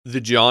The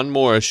John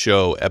Morris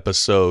Show,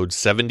 episode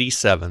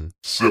 77.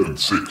 7,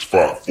 6,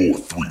 5, 4,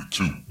 3,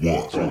 2, 1. You'll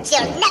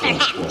never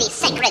have the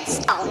sacred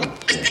stone.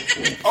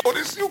 Oh,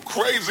 this you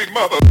crazy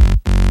mother.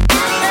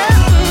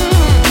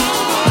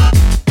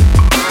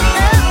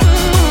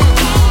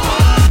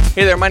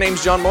 Hey there, my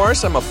name's John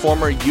Morris. I'm a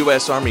former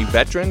U.S. Army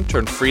veteran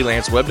turned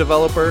freelance web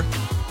developer.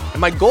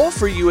 And my goal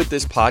for you at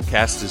this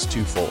podcast is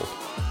twofold.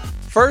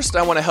 First,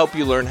 I want to help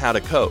you learn how to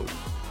code.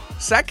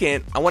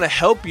 Second, I want to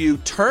help you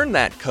turn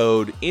that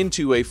code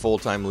into a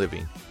full-time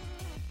living.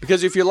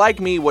 Because if you're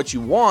like me, what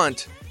you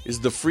want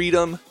is the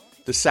freedom,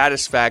 the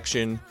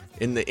satisfaction,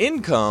 and the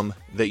income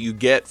that you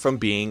get from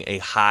being a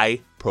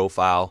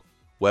high-profile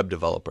web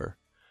developer.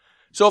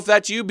 So if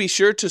that's you, be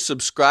sure to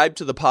subscribe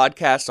to the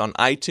podcast on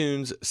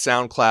iTunes,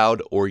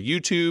 SoundCloud, or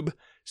YouTube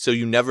so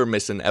you never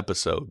miss an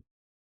episode.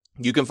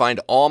 You can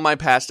find all my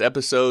past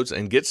episodes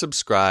and get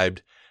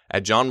subscribed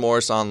at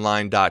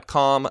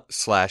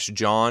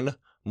johnmorrisonline.com/John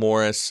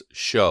Morris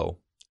Show.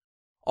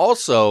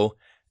 Also,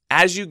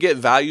 as you get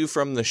value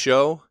from the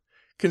show,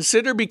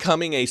 consider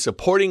becoming a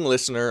supporting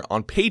listener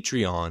on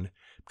Patreon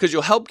because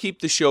you'll help keep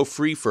the show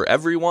free for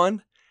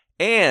everyone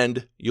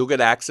and you'll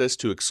get access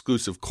to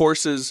exclusive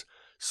courses,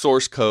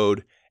 source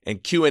code,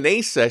 and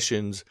Q&A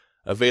sessions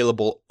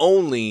available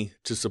only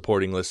to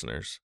supporting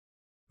listeners.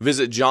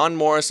 Visit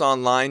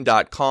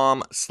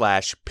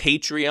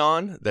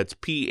johnmorrisonline.com/Patreon, that's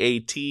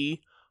Patreon,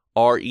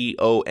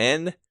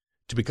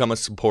 to become a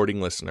supporting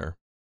listener.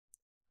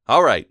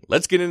 All right,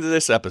 let's get into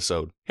this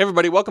episode. Hey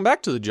everybody, welcome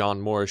back to the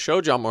John Morris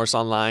Show,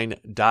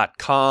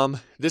 johnmorrisonline.com.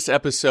 This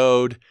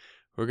episode,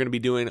 we're going to be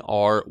doing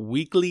our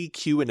weekly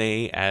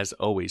Q&A as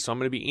always. So I'm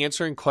going to be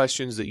answering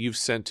questions that you've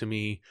sent to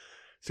me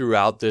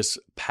throughout this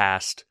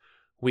past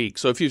week.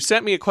 So if you've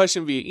sent me a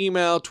question via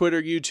email,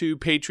 Twitter, YouTube,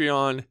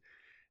 Patreon,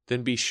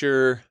 then be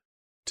sure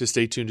to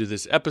stay tuned to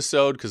this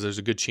episode because there's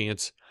a good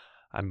chance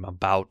I'm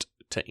about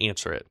to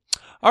answer it.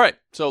 All right,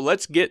 so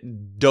let's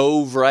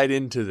dove right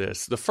into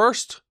this. The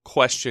first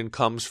question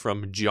comes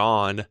from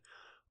John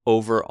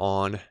over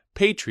on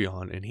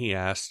Patreon, and he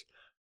asked,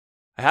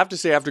 I have to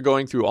say after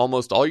going through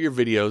almost all your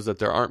videos that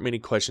there aren't many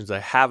questions I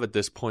have at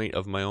this point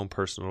of my own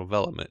personal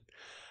development.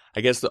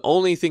 I guess the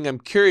only thing I'm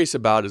curious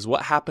about is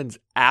what happens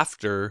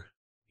after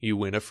you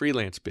win a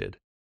freelance bid.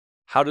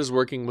 How does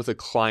working with a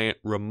client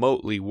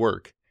remotely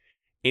work?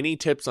 Any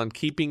tips on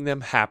keeping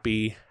them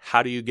happy?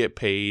 How do you get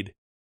paid?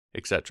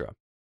 Etc.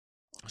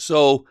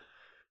 So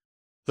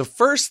the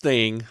first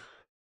thing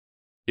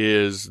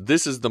is,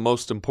 this is the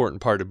most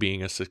important part of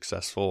being a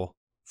successful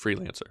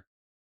freelancer,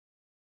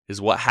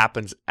 is what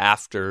happens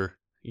after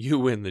you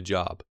win the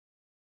job.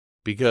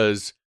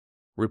 Because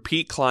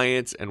repeat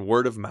clients and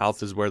word of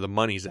mouth is where the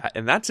money's at.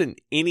 And that's in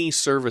any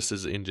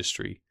services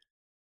industry.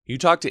 You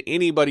talk to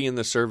anybody in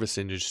the service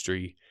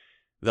industry,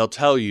 they'll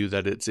tell you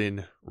that it's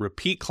in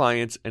repeat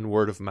clients and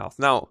word of mouth.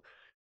 Now,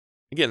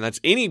 again, that's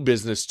any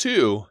business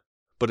too,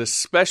 but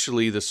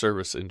especially the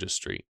service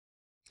industry.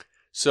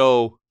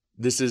 So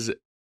this is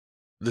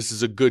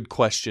a good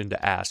question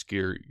to ask.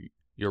 You're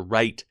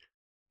right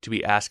to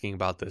be asking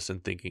about this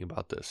and thinking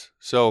about this.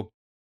 So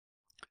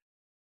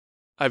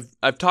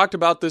I've talked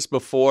about this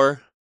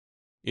before.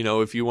 You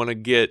know, if you want to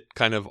get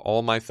kind of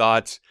all my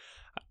thoughts,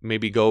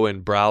 maybe go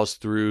and browse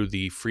through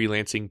the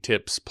freelancing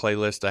tips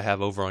playlist I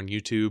have over on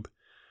YouTube.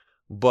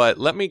 But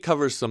let me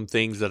cover some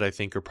things that I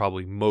think are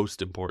probably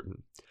most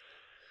important.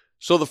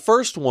 So the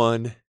first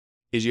one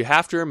is you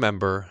have to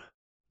remember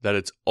that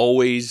it's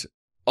always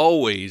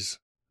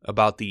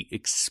about the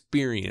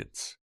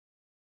experience.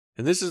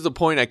 And this is the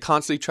point I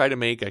constantly try to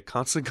make. I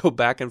constantly go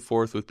back and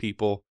forth with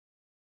people.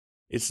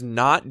 It's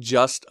not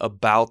just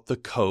about the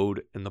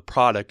code and the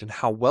product and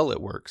how well it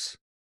works.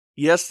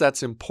 Yes,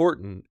 that's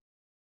important,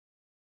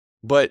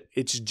 but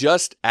it's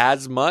just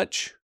as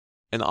much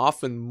and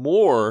often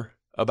more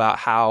about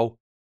how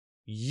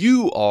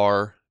you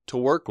are to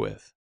work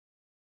with.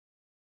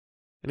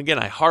 And again,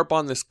 I harp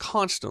on this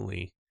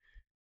constantly,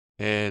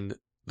 and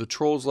the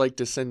trolls like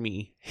to send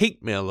me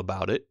hate mail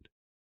about it,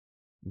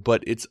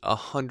 but it's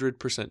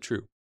 100%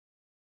 true.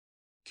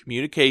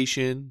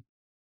 Communication,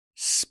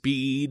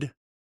 speed,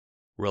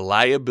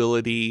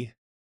 reliability,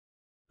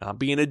 not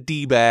being a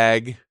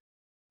D-bag,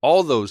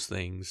 all those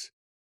things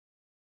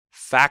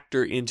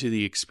factor into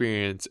the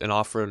experience and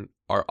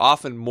are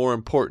often more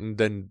important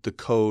than the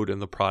code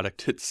and the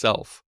product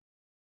itself.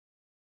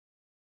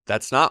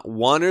 That's not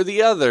one or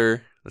the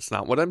other. That's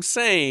not what I'm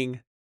saying.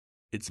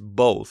 It's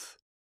both.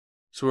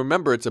 So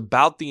remember, it's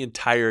about the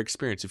entire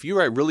experience. If you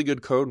write really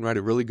good code and write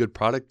a really good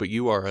product, but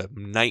you are a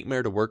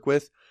nightmare to work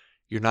with,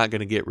 you're not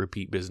going to get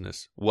repeat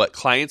business. What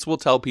clients will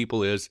tell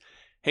people is,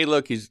 hey,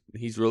 look, he's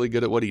really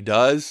good at what he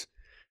does.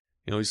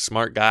 You know, he's a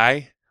smart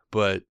guy,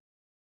 but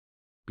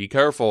be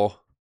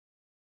careful.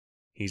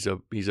 He's a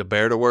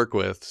bear to work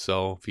with.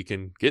 So if you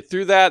can get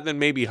through that, then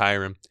maybe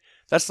hire him.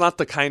 That's not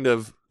the kind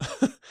of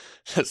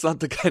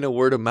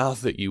word of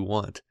mouth that you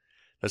want.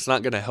 That's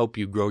not going to help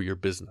you grow your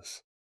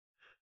business.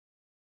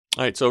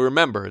 All right, so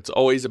remember, it's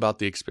always about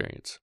the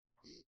experience.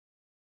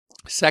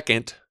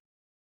 Second,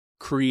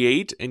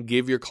 create and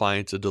give your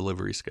clients a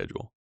delivery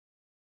schedule.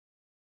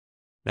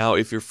 Now,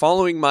 if you're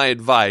following my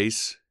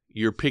advice,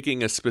 you're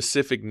picking a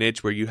specific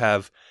niche where you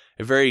have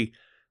a very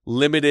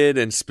limited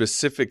and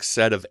specific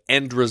set of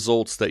end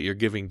results that you're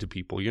giving to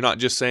people. You're not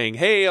just saying,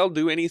 hey, I'll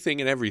do anything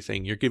and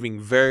everything. You're giving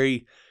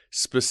very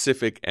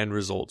specific end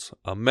results.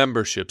 A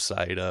membership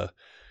site, a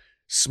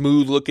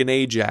smooth looking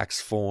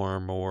Ajax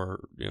form,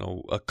 or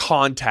a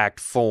contact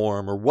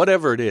form, or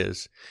whatever it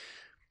is.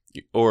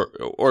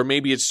 Or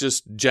maybe it's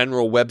just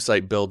general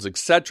website builds,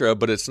 etc.,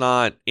 but it's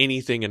not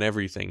anything and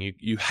everything.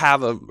 You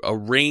have a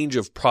range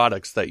of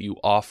products that you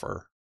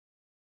offer.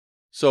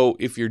 So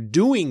if you're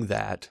doing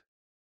that,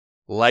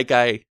 like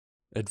I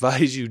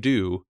advise you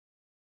do,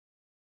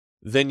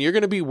 then you're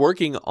going to be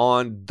working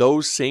on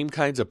those same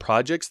kinds of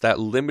projects, that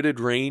limited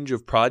range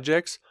of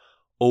projects,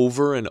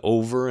 over and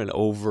over and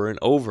over and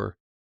over.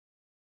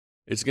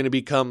 It's going to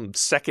become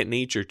second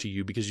nature to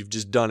you because you've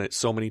just done it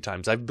so many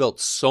times. I've built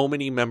so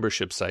many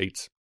membership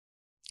sites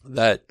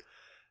that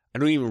I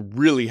don't even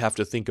really have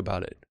to think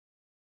about it.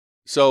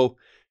 So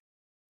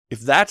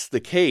if that's the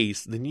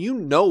case, then you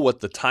know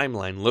what the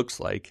timeline looks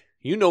like.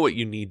 You know what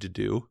you need to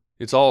do.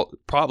 It's all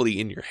probably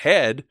in your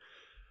head,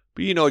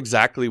 but you know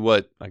exactly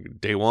what,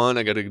 like day one,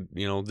 I got to,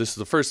 this is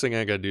the first thing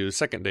I got to do.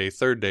 Second day,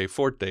 third day,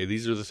 fourth day.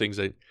 These are the things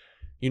that,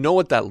 you know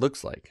what that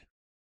looks like.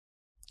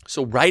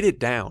 So write it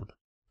down.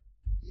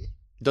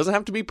 It doesn't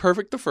have to be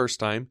perfect the first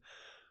time,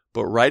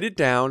 but write it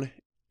down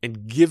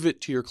and give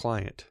it to your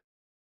client.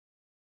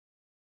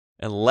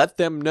 And let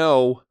them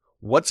know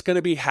what's going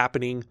to be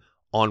happening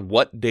on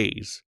what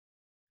days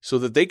so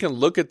that they can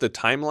look at the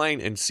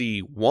timeline and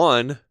see,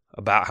 one,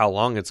 about how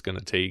long it's going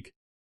to take,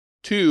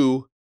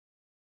 two,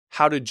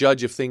 how to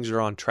judge if things are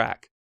on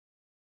track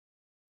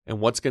and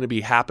what's going to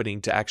be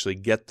happening to actually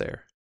get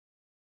there.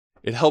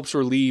 It helps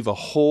relieve a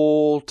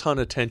whole ton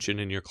of tension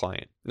in your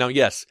client. Now,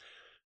 yes,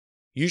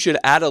 you should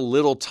add a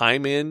little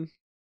time in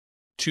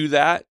to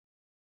that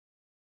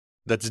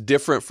that's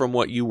different from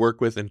what you work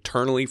with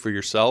internally for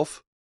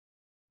yourself.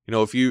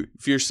 If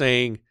you're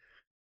saying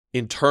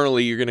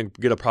internally you're going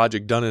to get a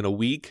project done in a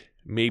week,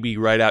 maybe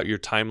write out your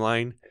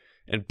timeline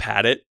and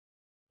pad it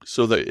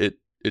so that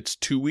it's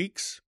 2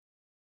 weeks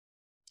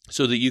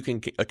so that you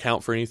can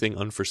account for anything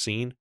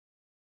unforeseen.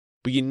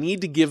 But you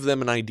need to give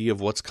them an idea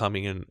of what's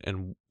coming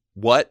and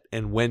what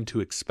and when to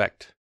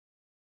expect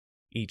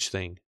each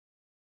thing.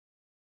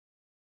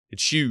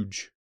 It's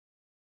huge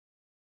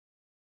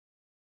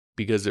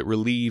because it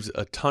relieves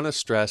a ton of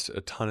stress,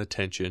 a ton of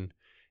tension,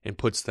 and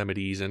puts them at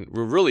ease. And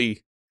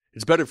really,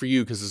 it's better for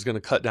you because it's going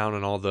to cut down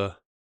on all the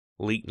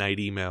late night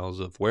emails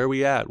of where are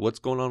we at, what's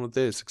going on with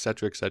this,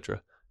 etc.,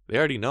 etc. They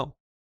already know.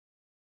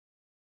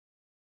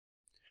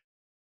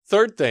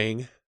 Third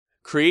thing,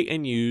 create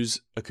and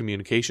use a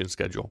communication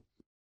schedule.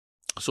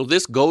 So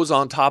this goes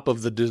on top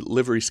of the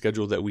delivery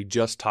schedule that we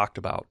just talked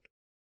about.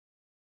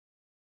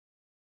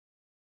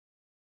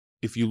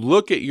 If you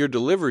look at your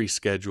delivery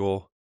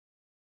schedule,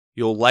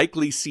 you'll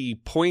likely see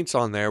points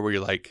on there where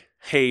you're like,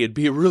 hey, it'd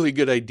be a really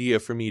good idea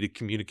for me to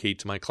communicate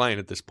to my client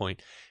at this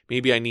point.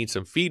 Maybe I need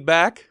some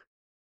feedback,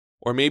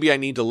 or maybe I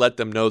need to let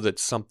them know that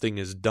something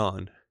is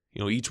done.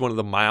 Each one of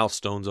the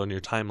milestones on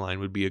your timeline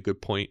would be a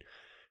good point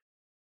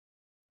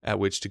at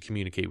which to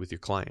communicate with your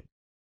client.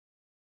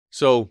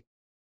 So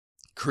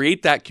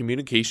create that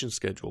communication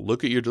schedule.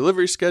 Look at your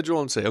delivery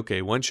schedule and say,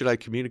 okay, when should I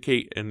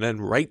communicate? And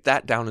then write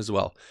that down as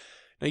well.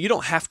 Now, you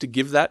don't have to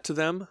give that to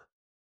them.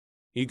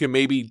 You can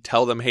maybe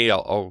tell them, hey,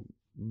 I'll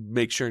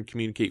make sure and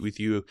communicate with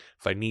you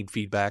if I need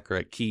feedback or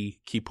at key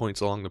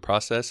points along the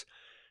process.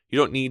 You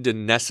don't need to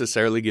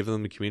necessarily give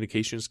them the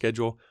communication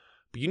schedule,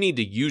 but you need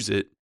to use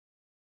it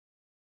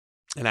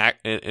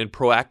and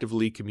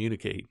proactively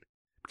communicate.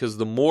 Because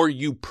the more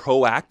you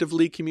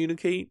proactively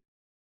communicate,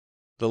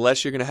 the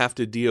less you're going to have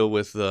to deal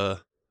with the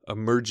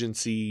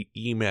emergency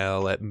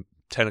email at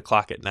 10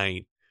 o'clock at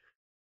night,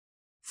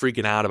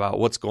 freaking out about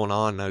what's going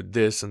on,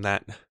 this and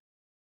that.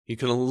 You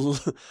can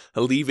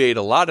alleviate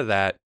a lot of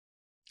that,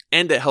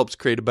 and it helps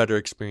create a better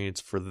experience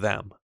for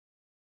them.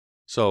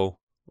 So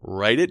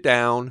write it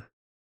down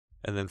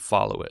and then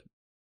follow it.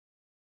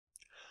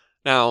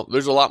 Now,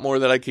 there's a lot more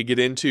that I could get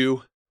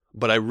into,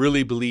 but I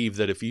really believe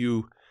that if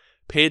you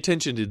pay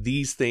attention to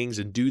these things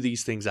and do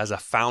these things as a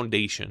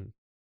foundation,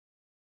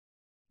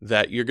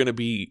 that you're going to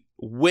be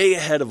way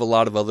ahead of a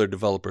lot of other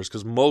developers,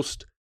 because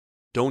most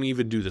don't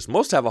even do this.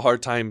 Most have a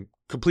hard time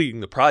completing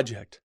the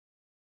project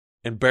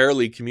and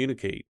barely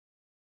communicate.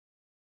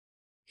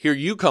 Here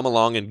you come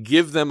along and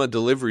give them a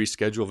delivery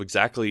schedule of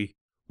exactly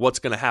what's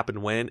going to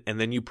happen when, and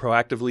then you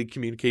proactively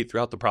communicate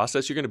throughout the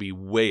process. You're going to be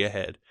way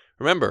ahead.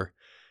 Remember,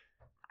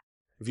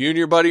 if you and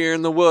your buddy are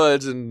in the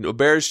woods and a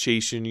bear's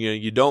chasing you,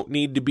 you don't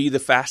need to be the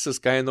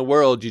fastest guy in the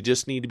world. You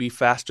just need to be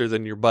faster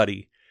than your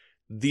buddy.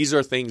 These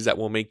are things that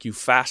will make you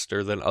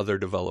faster than other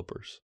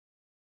developers.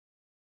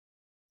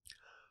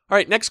 All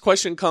right, next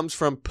question comes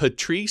from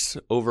Patrice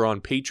over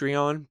on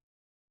Patreon.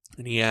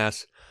 And he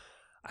asks,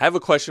 I have a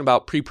question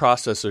about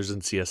preprocessors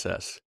in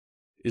CSS.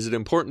 Is it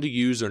important to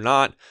use or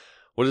not?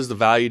 What is the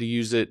value to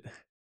use it?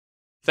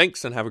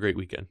 Thanks and have a great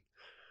weekend.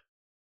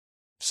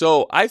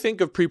 So I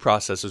think of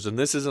preprocessors, and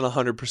this isn't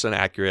 100%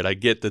 accurate. I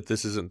get that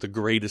this isn't the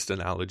greatest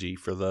analogy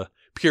for the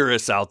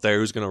purists out there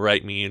who's going to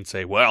write me and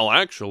say, well,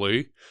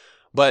 actually.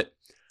 But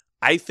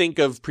I think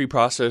of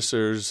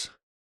preprocessors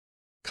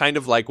kind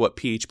of like what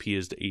PHP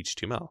is to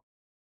HTML.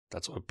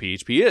 That's what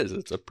PHP is.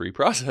 It's a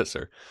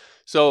preprocessor.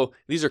 So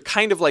these are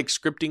kind of like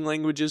scripting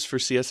languages for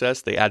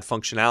CSS. They add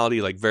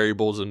functionality like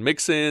variables and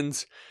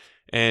mix-ins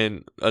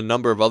and a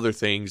number of other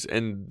things.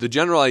 And the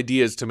general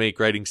idea is to make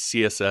writing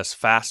CSS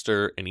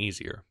faster and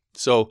easier.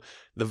 So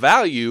the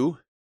value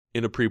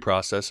in a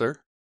preprocessor,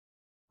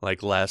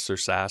 like less or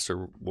SAS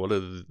or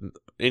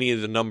any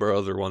of the number of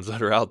other ones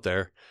that are out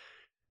there,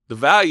 the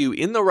value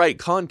in the right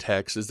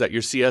context is that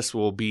your CS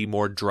will be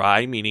more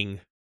dry, meaning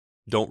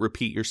don't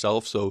repeat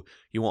yourself, so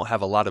you won't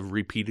have a lot of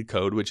repeated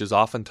code, which is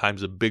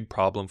oftentimes a big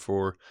problem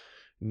for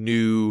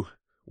new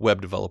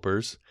web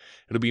developers.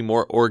 It'll be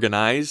more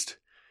organized,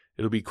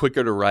 it'll be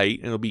quicker to write,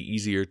 and it'll be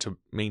easier to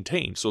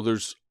maintain. So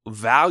there's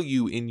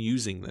value in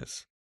using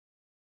this.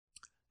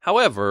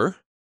 However,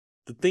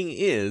 the thing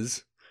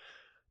is,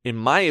 in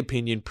my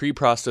opinion,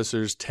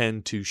 preprocessors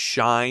tend to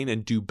shine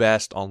and do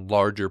best on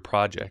larger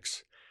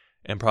projects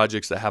and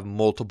projects that have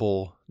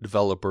multiple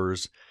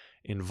developers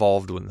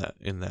involved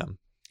in them.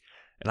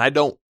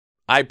 And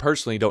I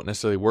personally don't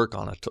necessarily work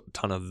on a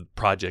ton of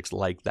projects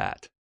like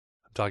that.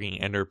 I'm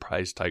talking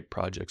enterprise type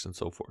projects and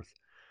so forth.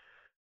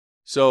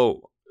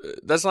 So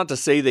that's not to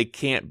say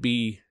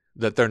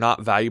that they're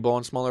not valuable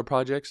on smaller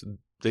projects.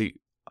 They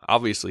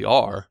obviously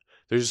are.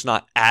 They're just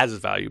not as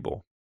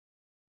valuable.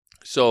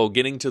 So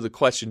getting to the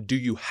question, do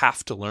you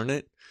have to learn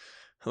it?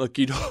 Look,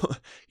 you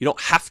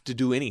don't have to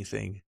do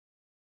anything,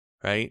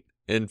 right?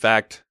 In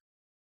fact,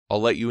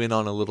 I'll let you in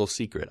on a little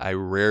secret. I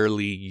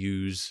rarely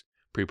use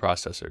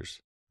preprocessors,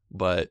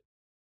 but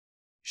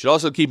you should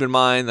also keep in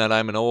mind that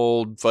I'm an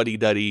old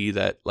fuddy-duddy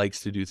that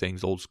likes to do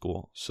things old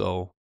school.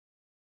 So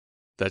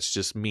that's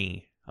just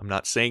me. I'm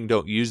not saying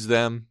don't use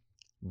them,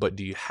 but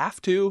do you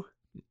have to?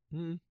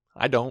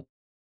 I don't.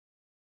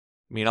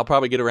 I mean, I'll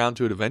probably get around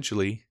to it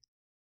eventually.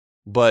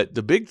 But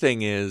the big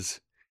thing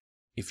is,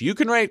 if you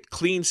can write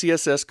clean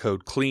CSS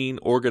code, clean,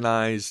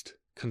 organized,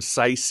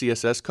 concise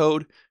CSS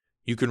code,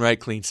 you can write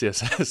clean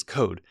CSS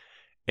code.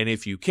 And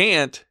if you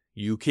can't,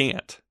 you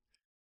can't.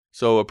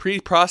 So a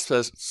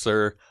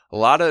preprocessor, a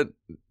lot of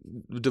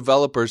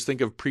developers think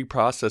of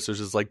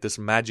preprocessors as like this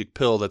magic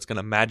pill that's going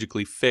to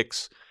magically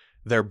fix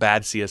their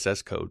bad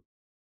CSS code.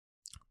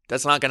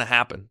 That's not going to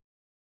happen.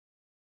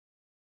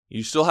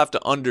 You still have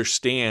to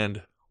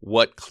understand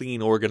what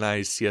clean,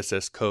 organized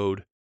CSS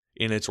code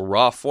in its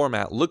raw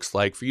format looks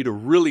like for you to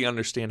really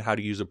understand how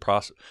to use a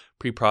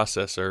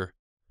preprocessor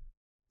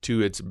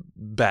to its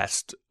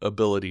best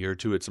ability or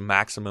to its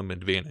maximum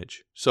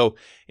advantage. So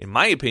in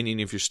my opinion,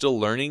 if you're still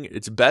learning,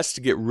 it's best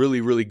to get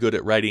really, really good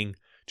at writing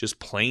just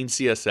plain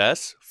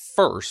CSS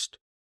first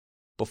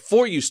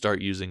before you start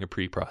using a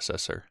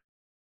preprocessor,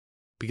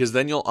 because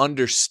then you'll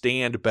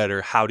understand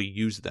better how to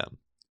use them.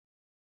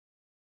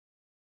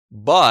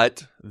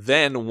 But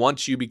then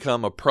once you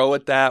become a pro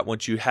at that,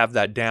 once you have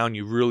that down,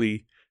 you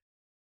really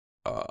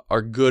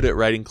are good at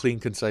writing clean,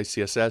 concise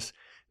CSS,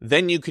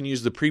 then you can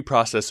use the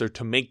preprocessor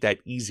to make that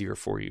easier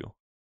for you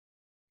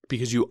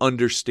because you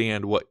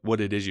understand what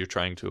it is you're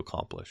trying to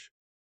accomplish.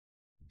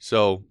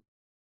 So,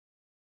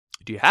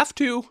 do you have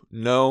to?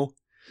 No.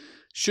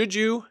 Should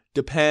you?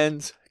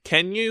 Depends.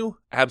 Can you?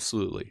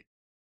 Absolutely.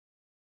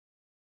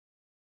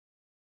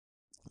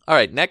 All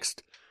right,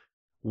 next,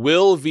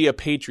 Will via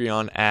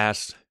Patreon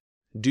asked,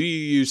 do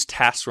you use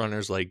task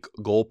runners like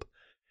gulp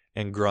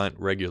and grunt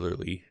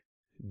regularly?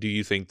 Do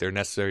you think they're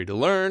necessary to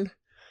learn?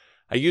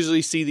 I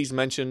usually see these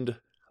mentioned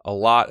a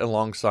lot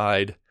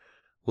alongside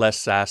less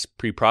SAS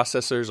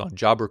preprocessors on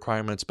job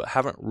requirements, but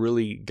haven't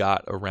really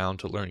got around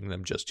to learning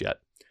them just yet.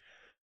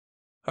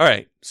 All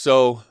right,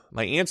 so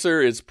my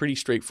answer is pretty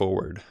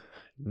straightforward.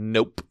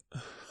 Nope.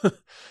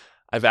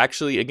 I've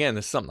actually, again,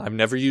 this is something I've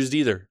never used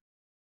either.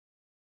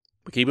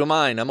 But keep in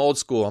mind, I'm old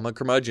school. I'm a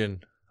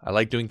curmudgeon. I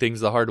like doing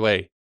things the hard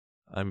way.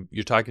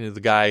 You're talking to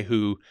the guy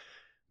who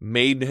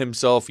made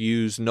himself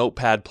use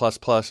Notepad++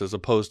 as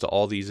opposed to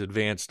all these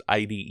advanced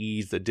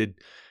IDEs that did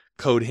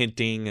code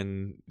hinting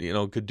and,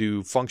 could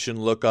do function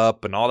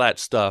lookup and all that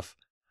stuff.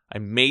 I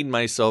made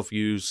myself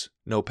use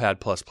Notepad++,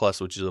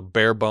 which is a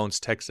bare bones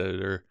text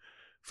editor,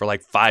 for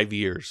like 5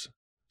 years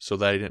so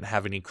that I didn't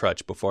have any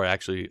crutch before I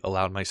actually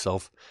allowed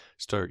myself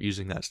to start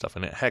using that stuff.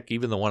 And heck,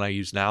 even the one I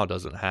use now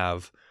doesn't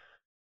have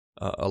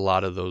a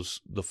lot of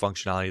the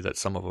functionality that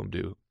some of them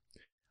do.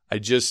 I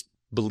just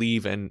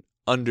believe in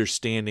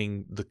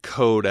understanding the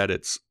code at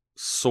its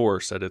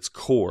source, at its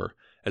core,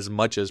 as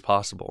much as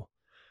possible.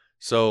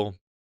 So,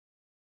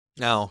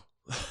 now,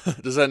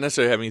 does that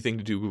necessarily have anything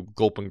to do with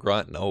gulp and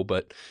grunt? No,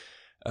 but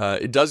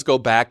it does go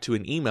back to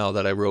an email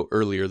that I wrote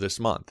earlier this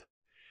month.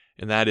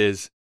 And that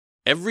is,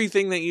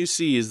 everything that you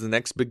see is the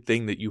next big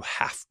thing that you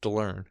have to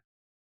learn.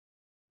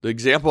 The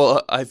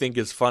example I think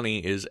is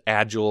funny is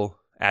agile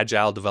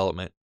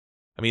development.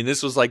 I mean,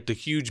 this was like the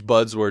huge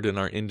buzzword in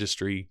our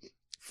industry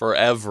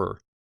forever.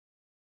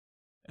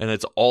 And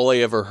it's all I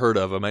ever heard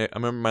of. I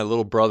remember my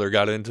little brother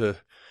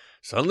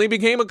suddenly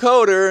became a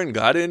coder and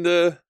got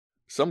into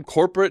some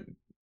corporate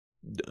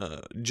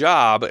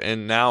job,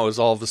 and now is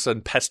all of a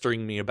sudden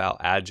pestering me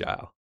about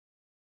Agile.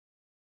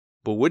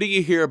 But what do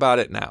you hear about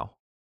it now?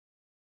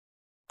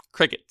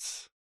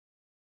 Crickets.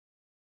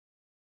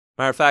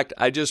 Matter of fact,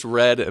 I just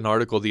read an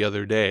article the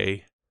other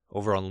day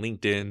over on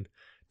LinkedIn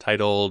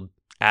titled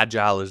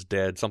Agile is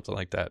Dead, something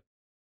like that.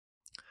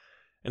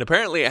 And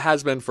apparently it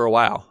has been for a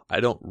while. I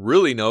don't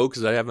really know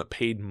because I haven't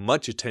paid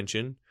much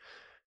attention.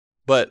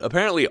 But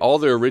apparently all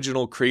the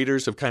original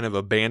creators have kind of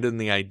abandoned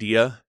the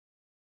idea.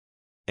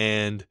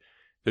 And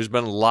there's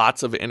been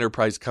lots of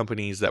enterprise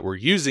companies that were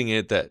using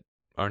it that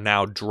are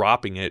now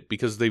dropping it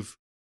because they've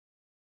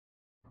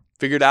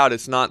figured out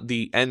it's not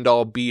the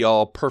end-all,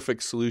 be-all,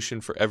 perfect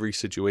solution for every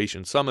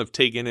situation. Some have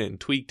taken it and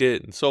tweaked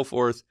it and so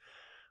forth.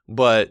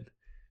 But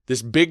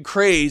this big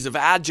craze of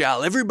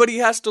Agile, everybody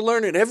has to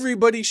learn it,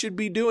 everybody should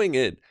be doing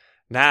it.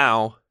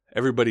 Now,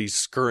 everybody's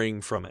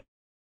scurrying from it.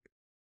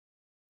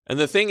 And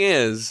the thing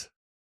is,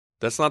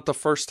 that's not the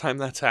first time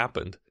that's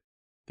happened.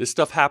 This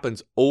stuff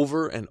happens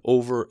over and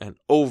over and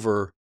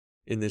over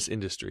in this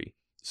industry.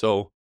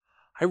 So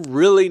I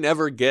really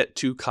never get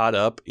too caught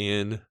up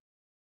in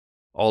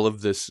all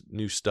of this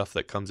new stuff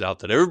that comes out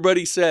that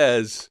everybody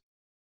says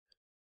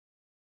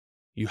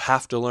you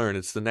have to learn.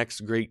 It's the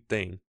next great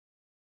thing.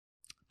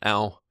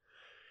 Now,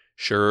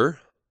 sure,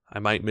 I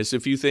might miss a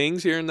few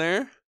things here and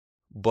there,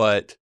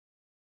 but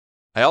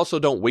I also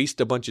don't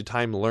waste a bunch of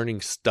time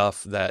learning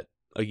stuff that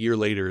a year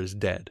later is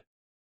dead.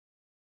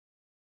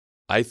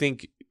 I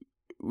think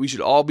we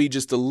should all be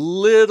just a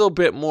little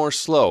bit more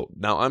slow.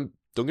 Now,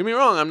 don't get me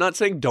wrong, I'm not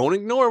saying don't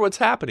ignore what's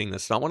happening.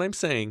 That's not what I'm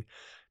saying.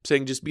 I'm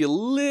saying just be a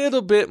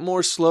little bit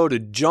more slow to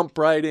jump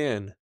right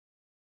in.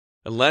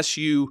 Unless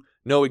you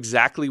know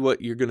exactly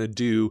what you're going to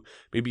do.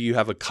 Maybe you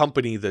have a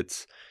company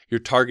that's you're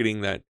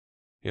targeting that,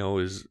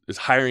 is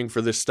hiring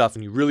for this stuff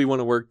and you really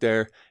want to work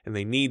there and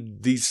they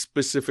need these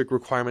specific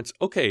requirements.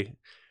 Okay,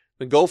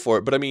 then go for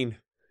it. But I mean,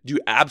 do you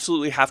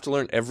absolutely have to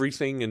learn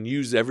everything and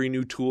use every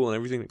new tool and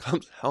everything that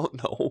comes out?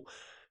 No.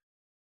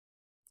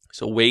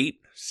 So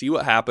wait, see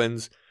what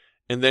happens.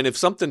 And then if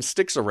something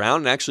sticks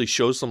around and actually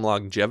shows some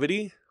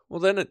longevity, well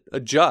then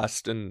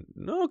adjust and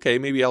okay,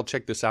 maybe I'll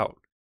check this out.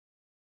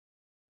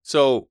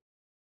 So,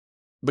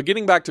 but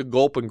getting back to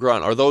gulp and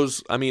grunt, are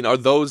those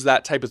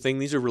that type of thing?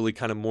 These are really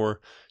kind of more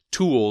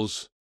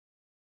tools.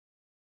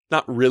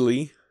 Not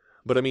really,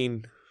 but I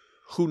mean,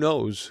 who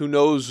knows? Who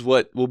knows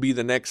what will be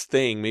the next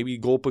thing? Maybe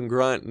gulp and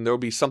grunt, and there'll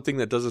be something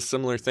that does a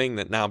similar thing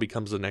that now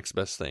becomes the next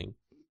best thing.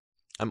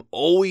 I'm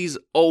always,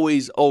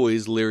 always,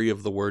 always leery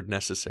of the word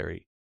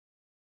necessary.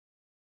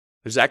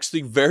 There's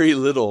actually very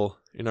little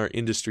in our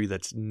industry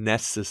that's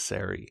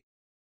necessary.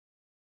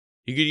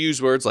 You could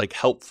use words like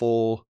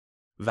helpful,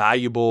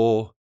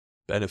 valuable,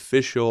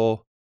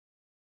 beneficial.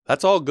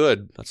 That's all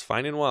good. That's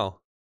fine and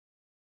well.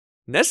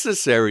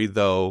 Necessary,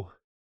 though,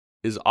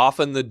 is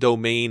often the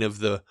domain of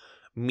the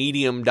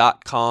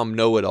medium.com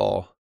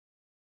know-it-all.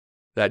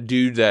 That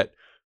dude that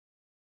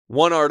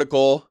one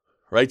article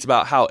writes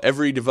about how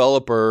every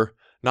developer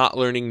not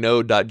learning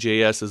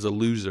Node.js is a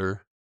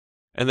loser.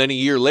 And then a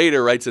year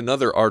later writes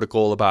another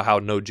article about how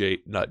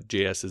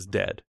Node.js is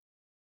dead.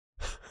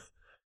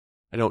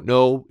 I don't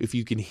know if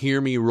you can hear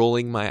me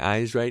rolling my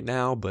eyes right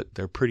now, but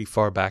they're pretty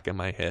far back in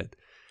my head.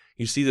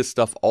 You see this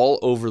stuff all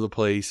over the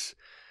place,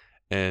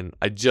 and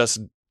I just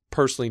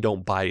personally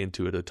don't buy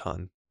into it a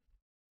ton.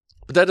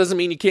 But that doesn't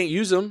mean you can't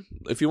use them.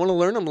 If you want to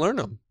learn them, learn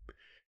them.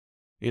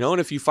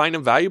 And if you find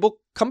them valuable,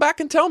 come back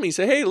and tell me.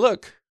 Say, hey,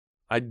 look,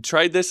 I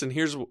tried this and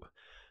here's...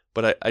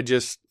 But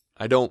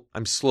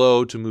I'm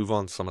slow to move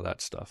on some of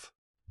that stuff.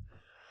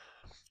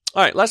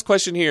 All right, last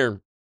question here.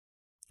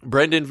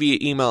 Brendan via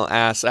email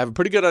asks, I have a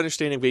pretty good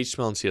understanding of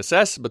HTML and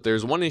CSS, but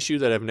there's one issue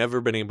that I've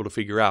never been able to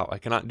figure out. I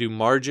cannot do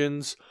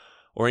margins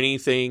or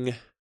anything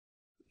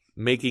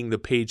making the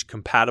page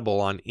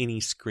compatible on any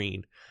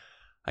screen.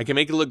 I can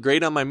make it look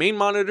great on my main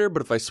monitor,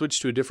 but if I switch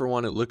to a different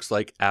one, it looks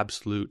like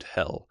absolute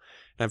hell.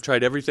 And I've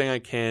tried everything I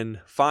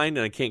can find,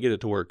 and I can't get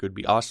it to work. It would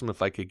be awesome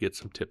if I could get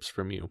some tips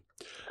from you.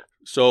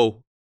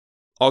 So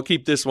I'll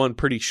keep this one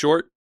pretty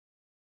short.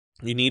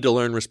 You need to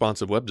learn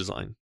responsive web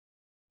design.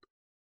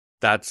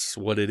 That's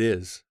what it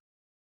is.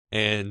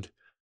 And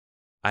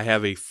I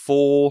have a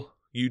full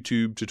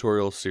YouTube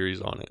tutorial series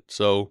on it.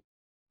 So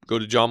go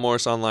to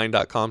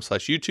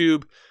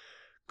johnmorrisonline.com/YouTube,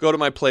 go to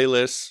my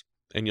playlists,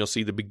 and you'll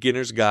see the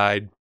beginner's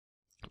guide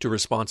to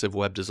responsive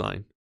web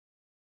design.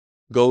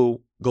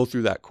 Go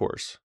through that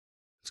course.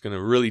 It's going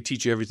to really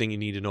teach you everything you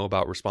need to know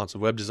about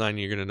responsive web design.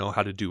 You're going to know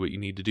how to do what you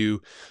need to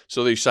do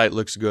so that your site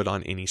looks good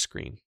on any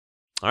screen.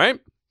 All right?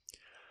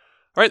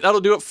 All right,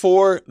 that'll do it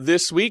for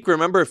this week.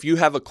 Remember, if you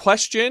have a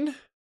question,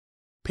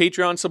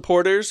 Patreon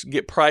supporters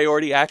get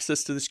priority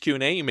access to this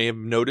Q&A. You may have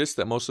noticed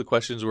that most of the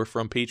questions were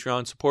from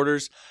Patreon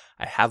supporters.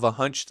 I have a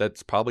hunch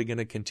that's probably going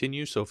to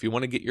continue. So if you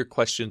want to get your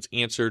questions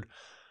answered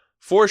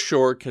for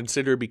sure,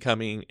 consider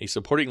becoming a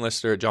supporting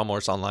listener at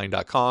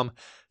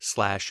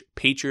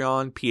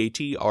johnmorrisonline.com/Patreon,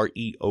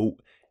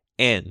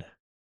 Patreon.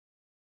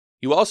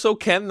 You also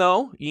can,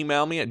 though,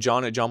 email me at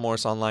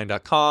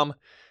john@johnmorrisonline.com,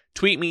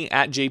 tweet me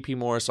at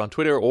jpmorris on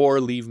Twitter,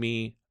 or leave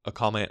me a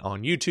comment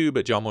on YouTube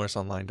at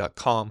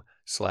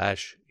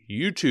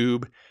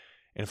johnmorrisonline.com/YouTube.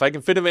 And if I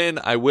can fit them in,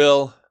 I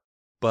will,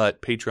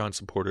 but Patreon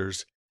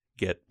supporters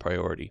get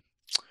priority.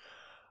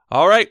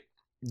 All right,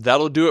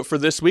 that'll do it for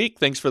this week.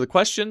 Thanks for the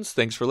questions.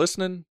 Thanks for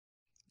listening,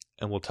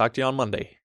 and we'll talk to you on Monday.